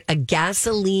jumpstart a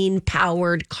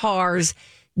gasoline-powered car's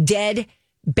dead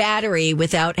battery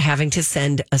without having to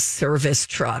send a service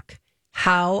truck.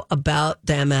 How about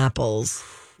them apples?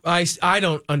 I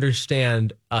don't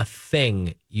understand a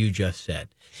thing you just said.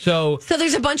 So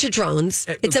there's a bunch of drones.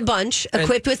 It's a bunch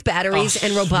equipped with batteries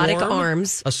and robotic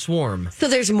arms. A swarm. So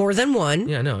there's more than one.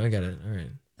 Yeah, no, I got it. All right.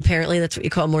 Apparently, that's what you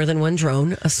call more than one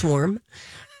drone, a swarm.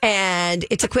 And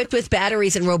it's equipped with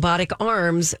batteries and robotic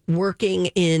arms working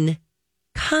in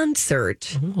concert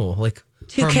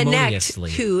to connect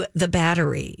to the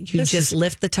battery. You just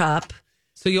lift the top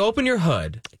So you open your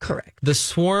hood. Correct. The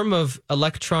swarm of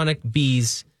electronic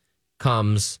bees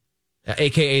comes,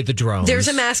 a.k.a. the drones. There's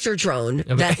a master drone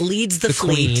that leads the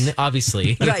fleet. Queen,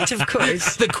 obviously. Right, of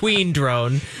course. The queen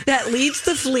drone. That leads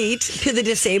the fleet to the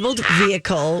disabled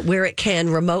vehicle where it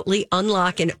can remotely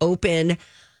unlock and open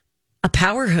a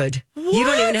power hood. What? You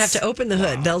don't even have to open the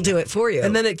hood; they'll do it for you.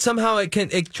 And then it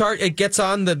gets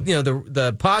on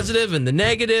the positive and the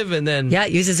negative, and then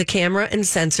it uses a camera and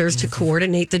sensors to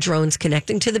coordinate the drones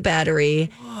connecting to the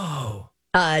battery. Whoa!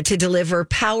 To deliver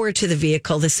power to the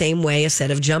vehicle the same way a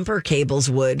set of jumper cables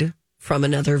would from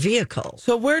another vehicle.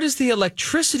 So where does the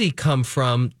electricity come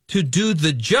from to do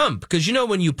the jump? Because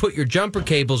when you put your jumper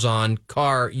cables on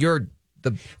car, the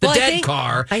dead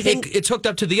car, I think it's hooked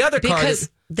up to the other car. Because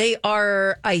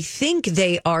I think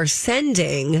they are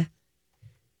sending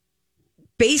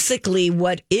basically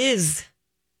what is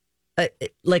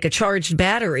like a charged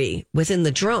battery within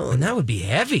the drone. And that would be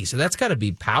heavy. So that's got to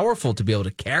be powerful to be able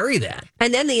to carry that.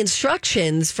 And then the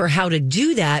instructions for how to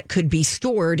do that could be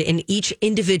stored in each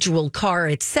individual car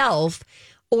itself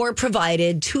or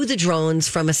provided to the drones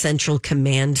from a central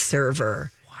command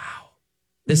server.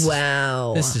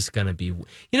 Wow. This is going to be... You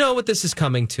know what this is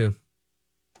coming to?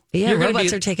 Yeah,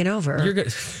 robots are taking over.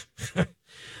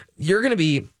 You're going to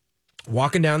be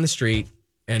walking down the street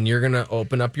and you're going to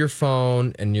open up your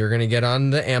phone and you're going to get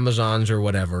on the Amazons or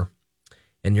whatever.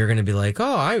 And you're going to be like,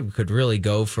 oh, I could really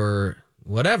go for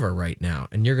whatever right now.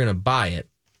 And you're going to buy it.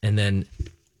 And then...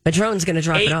 A drone's going to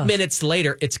drop it off. 8 minutes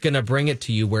later, it's going to bring it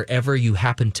to you wherever you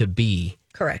happen to be.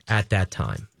 Correct. At that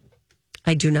time.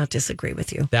 I do not disagree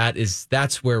with you.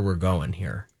 That's where we're going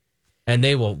here. And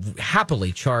they will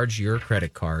happily charge your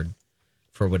credit card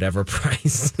for whatever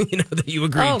price that you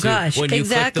agreed to when you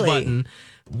click the button.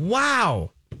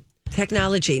 Wow.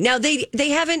 Technology. Now they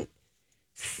haven't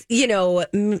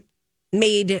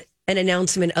made an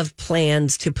announcement of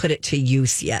plans to put it to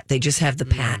use yet. They just have the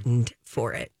patent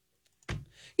for it.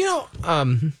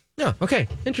 Okay,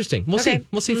 interesting. We'll see.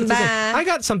 We'll see if it's I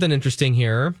got something interesting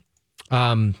here.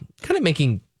 Kind of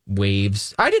making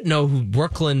waves. I didn't know who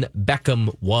Brooklyn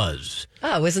Beckham was.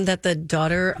 Oh, isn't that the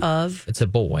daughter of? It's a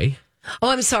boy. Oh,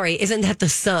 I'm sorry. Isn't that the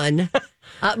son?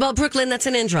 Well, Brooklyn, that's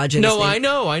an androgynous name. I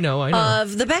know.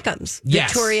 Of the Beckhams.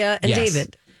 Yes. Victoria and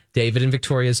David. David and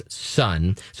Victoria's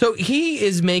son. So he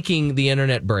is making the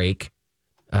internet break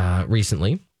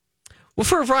recently. Well,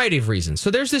 for a variety of reasons.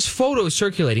 So there's this photo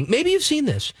circulating. Maybe you've seen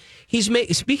this.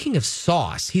 Speaking of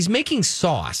sauce, he's making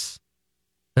sauce.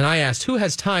 And I asked, who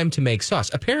has time to make sauce?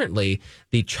 Apparently,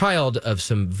 the child of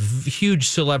some huge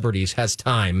celebrities has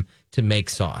time to make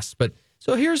sauce. But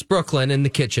so here's Brooklyn in the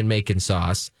kitchen making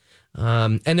sauce.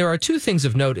 And there are two things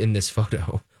of note in this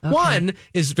photo. Okay. One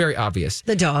is very obvious.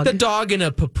 The dog. The dog in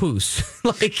a papoose.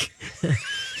 Right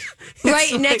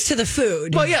next to the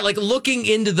food. Well, yeah, looking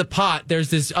into the pot, there's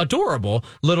this adorable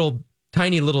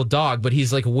tiny little dog, but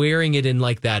he's wearing it in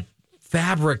that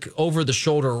fabric over the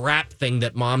shoulder wrap thing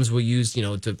that moms will use,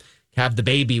 to have the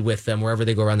baby with them wherever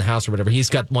they go around the house or whatever. He's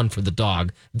got one for the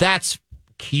dog. That's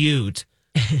cute.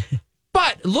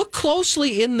 But look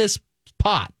closely in this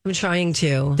pot. I'm trying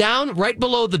to. Down right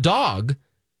below the dog,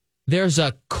 there's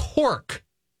a cork.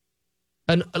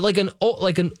 A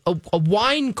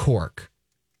wine cork.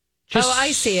 Just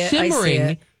I see it.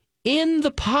 Simmering in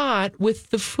the pot with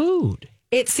the food.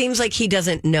 It seems like he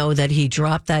doesn't know that he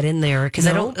dropped that in there because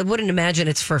I wouldn't imagine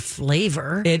it's for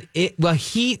flavor.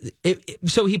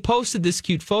 So he posted this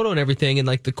cute photo and everything, and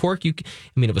the cork.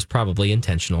 It was probably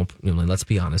intentional. Let's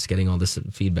be honest, getting all this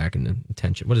feedback and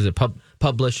attention. What is it?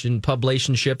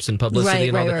 Publicationships and publicity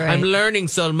and all that. Right. I'm learning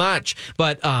so much,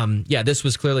 but this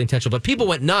was clearly intentional. But people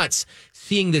went nuts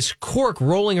seeing this cork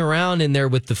rolling around in there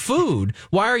with the food.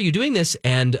 Why are you doing this?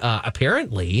 And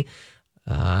apparently.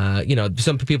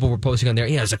 Some people were posting on there,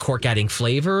 is a cork adding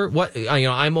flavor? What,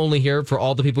 I'm only here for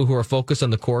all the people who are focused on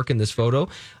the cork in this photo.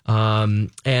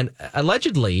 And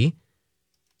allegedly,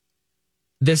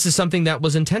 this is something that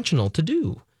was intentional to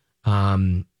do.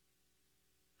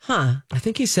 I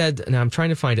think he said, now I'm trying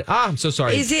to find it. I'm so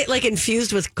sorry. Is it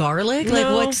infused with garlic?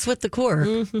 No. What's with the cork?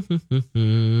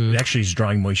 It actually is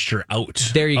drawing moisture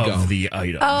out there you of go. The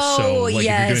item. Oh, so if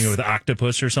yes. you're doing it with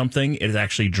octopus or something, it is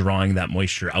actually drawing that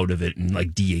moisture out of it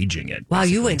and de-aging it. Wow,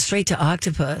 you went straight to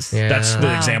octopus. Yeah. That's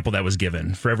the example that was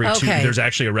given. For every two, there's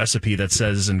actually a recipe that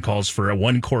says and calls for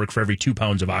 1 cork for every 2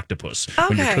 pounds of octopus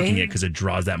when you're cooking it because it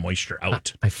draws that moisture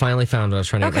out. I finally found what I was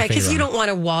trying to Okay, because you don't want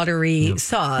a watery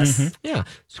sauce. Mm-hmm. Yeah.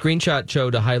 Screenshot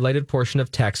showed a highlighted portion of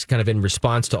text kind of in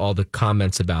response to all the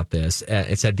comments about this.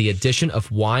 It said the addition of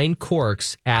wine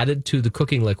corks added to the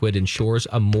cooking liquid ensures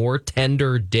a more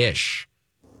tender dish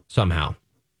somehow.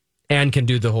 and can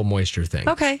do the whole moisture thing.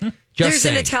 Okay. There's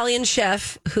an Italian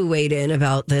chef who weighed in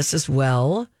about this as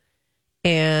well.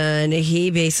 And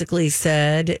he basically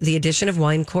said the addition of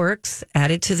wine corks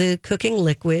added to the cooking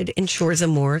liquid ensures a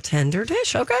more tender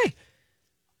dish. Okay.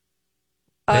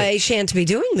 I shan't be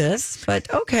doing this,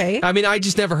 but okay. I mean, I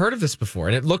just never heard of this before,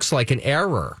 and it looks like an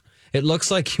error. It looks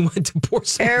like you went to pour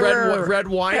some red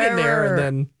wine in there,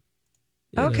 and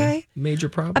then major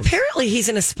problem. Apparently, he's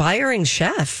an aspiring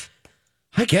chef.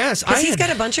 I guess because he's got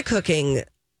a bunch of cooking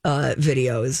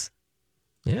videos.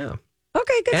 Yeah.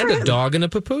 Okay, good and for him. A dog and a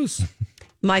papoose.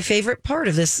 My favorite part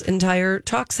of this entire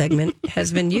talk segment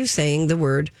has been you saying the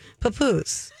word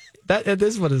papoose. That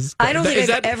is what is. I don't think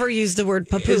I've ever used the word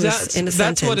papoose in a sentence.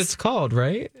 That's what it's called,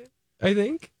 right? I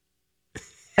think.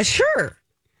 Sure.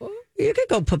 You could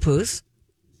go papoose.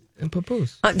 And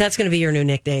papoose. That's going to be your new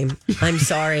nickname. I'm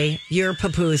sorry. You're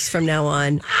papoose from now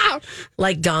on.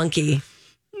 Like Donkey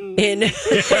in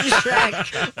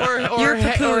Shrek. Or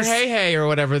Hey Hey or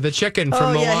whatever, the chicken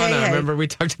from Moana. Hey, hey. Remember we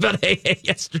talked about Hey Hey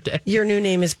yesterday. Your new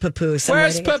name is Papoose.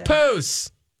 Where's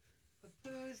Papoose?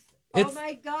 Oh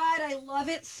my God, I love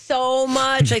it so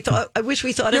much. I wish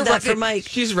we thought of that for Mike.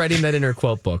 She's writing that in her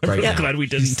quilt book right now. I'm glad we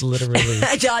didn't. She's literally.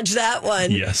 I dodged that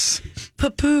one. Yes.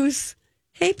 Papoose.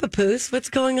 Hey, Papoose, what's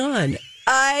going on?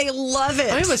 I love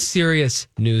it. I'm a serious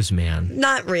newsman.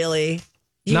 Not really.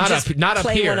 You Not just up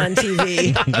play here. one on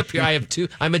TV. Not up here. I have two.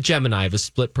 I'm a Gemini. I have a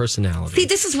split personality. See,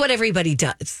 this is what everybody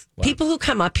does. What? People who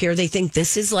come up here, they think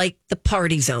this is like the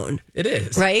party zone. It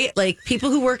is. Right? Like people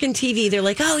who work in TV, they're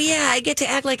like, oh, yeah, I get to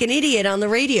act like an idiot on the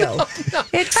radio. No.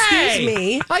 Excuse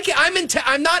me.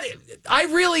 I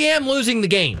really am losing the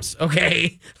games,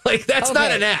 okay? Like, that's not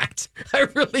an act. I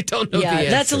really don't know the answers.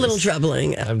 That's a little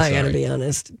troubling. I got to be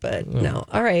honest. But no.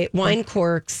 All right. Wine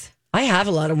corks. I have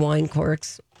a lot of wine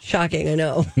corks. Shocking, I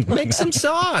know. Make some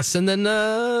sauce and then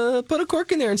put a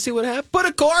cork in there and see what happens. Put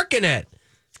a cork in it.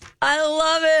 I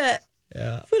love it.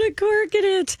 Yeah. Put a cork in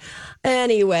it.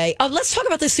 Anyway, let's talk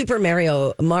about the Super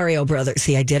Mario Brothers.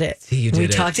 See, I did it. See, you did we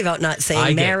it. talked about not saying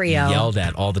I Mario. Get yelled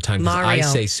at all the time because I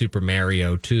say Super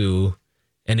Mario too,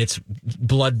 and it's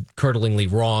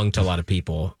blood-curdlingly wrong to a lot of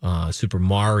people. Super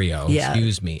Mario,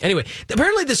 excuse me. Anyway,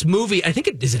 apparently this movie, I think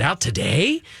is it out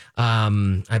today?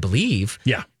 I believe.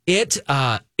 Yeah. It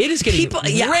is getting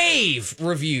rave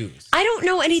reviews. I don't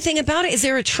know anything about it. Is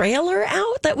there a trailer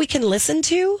out that we can listen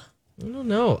to? I don't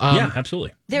know. Yeah,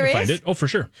 absolutely. There is? Find it. Oh, for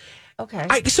sure. Okay.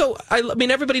 I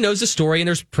mean, everybody knows the story, and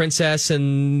there's princess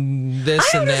and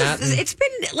this and that. It's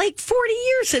been like 40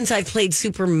 years since I've played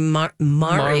Super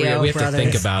Mario We have Brothers. to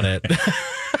think about it.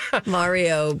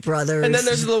 Mario Brothers. And then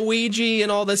there's Luigi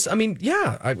and all this. I mean,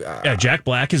 yeah. Jack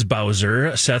Black is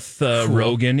Bowser. Seth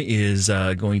Rogen is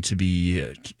going to be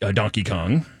Donkey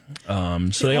Kong.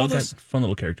 So they all got fun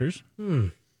little characters.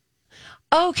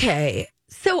 Okay.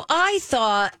 So I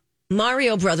thought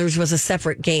Mario Brothers was a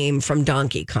separate game from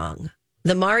Donkey Kong.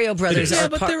 The Mario Brothers are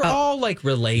but they're all like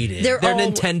related. They're all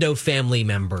Nintendo family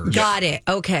members. Got it.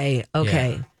 Okay.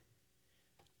 Yeah.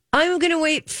 I'm going to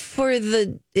wait for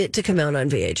it to come out on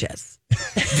VHS.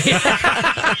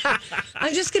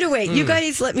 I'm just going to wait. You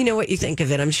guys let me know what you think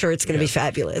of it. I'm sure it's going to be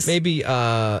fabulous. Maybe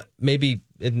at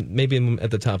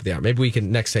the top of the hour. Maybe we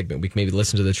can next segment. We can maybe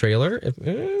listen to the trailer if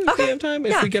we have time.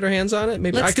 If we get our hands on it,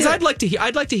 maybe because I'd like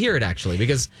to hear it actually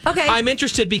because I'm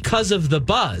interested because of the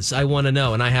buzz. I want to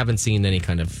know, and I haven't seen any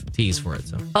kind of tease for it.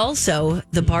 So also,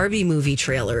 the Barbie movie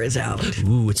trailer is out.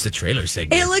 Ooh, it's the trailer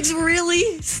segment. It looks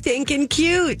really stinking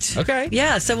cute. Okay,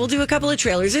 yeah. So we'll do a couple of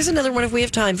trailers. There's another one if we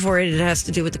have time for it. It has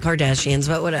to do with the Kardashians,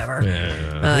 but whatever.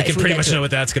 Yeah, we can pretty much know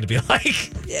what that's going to be like.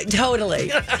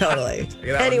 Totally.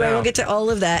 Anyway, we'll get to all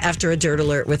of that after a Dirt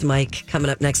Alert with Mike coming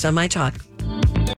up next on My Talk.